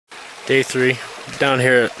Day 3, down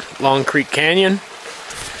here at Long Creek Canyon.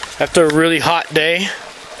 After a really hot day,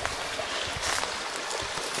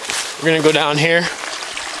 we're gonna go down here,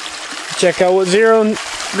 check out what Zero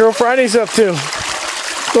Girl Friday's up to.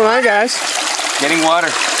 What's going on, guys? Getting water.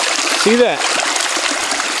 See that?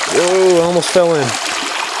 Whoa, almost fell in.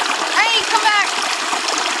 Hey, come back!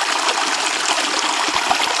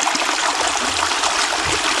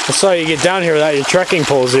 I saw you get down here without your trekking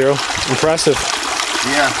pole, Zero. Impressive.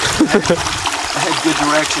 Yeah. I had good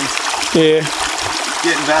directions. Yeah.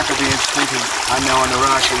 Getting back will be interesting because I'm now on the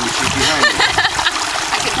rock and she's behind me.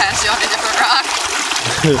 I can pass you on a different rock.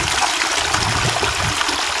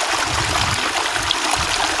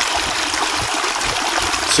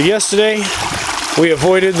 So yesterday, we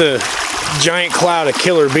avoided the giant cloud of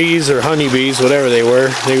killer bees or honeybees, whatever they were.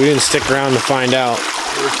 We didn't stick around to find out.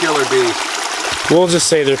 They were killer bees. We'll just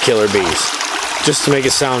say they're killer bees, just to make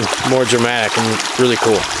it sound more dramatic and really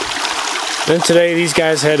cool. Then today, these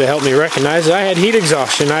guys had to help me recognize that I had heat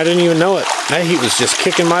exhaustion. I didn't even know it. That heat was just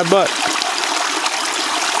kicking my butt.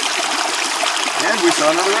 And we saw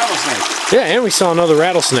another rattlesnake. Yeah, and we saw another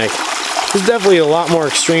rattlesnake. It's definitely a lot more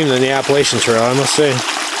extreme than the Appalachian Trail, I must say.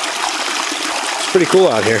 It's pretty cool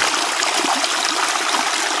out here.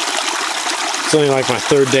 It's only like my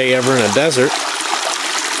third day ever in a desert.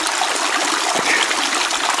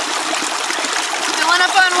 Filling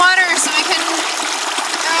up on water so we can...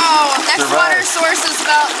 Oh, next survive. water source is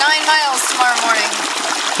about 9 miles tomorrow morning.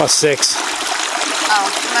 About 6. Oh,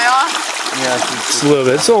 am I off? Yeah, It's a little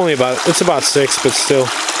bit. It's about 6, but still.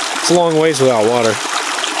 It's a long ways without water.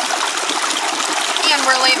 And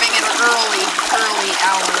we're leaving an early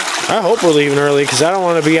hour. I hope we're leaving early because I don't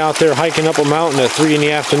want to be out there hiking up a mountain at 3 in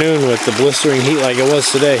the afternoon with the blistering heat like it was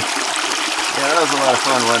today. Yeah, that was a lot of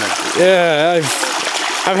fun, wasn't it? Yeah,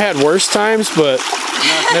 I've had worse times, but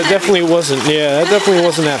that definitely wasn't. Yeah, that definitely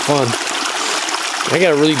wasn't that fun. I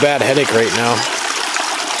got a really bad headache right now.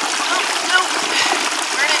 Nope.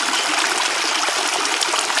 Burn it.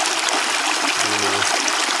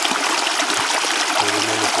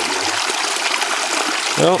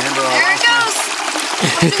 Well, There it goes.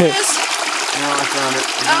 What's in this? No, I found it.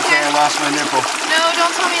 You didn't Okay. say I lost my nipple. No,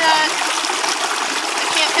 don't tell me that. I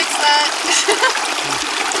can't fix that.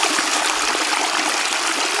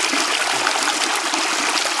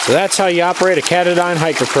 so that's how you operate a Catadine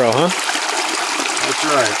Hiker Pro, huh? That's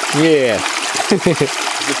right. Yeah.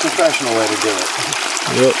 It's a professional way to do it.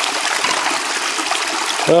 Yep.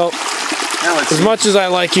 Well, Now let's as see. much as I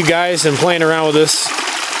like you guys and playing around with this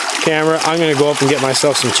camera, I'm gonna go up and get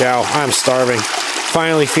myself some chow. I'm starving.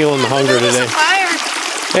 Finally feeling the hunger There's today. a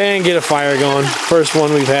fire. And get a fire going. First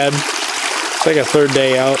one we've had. It's like a third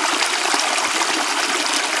day out.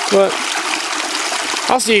 But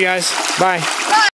I'll see you guys. Bye.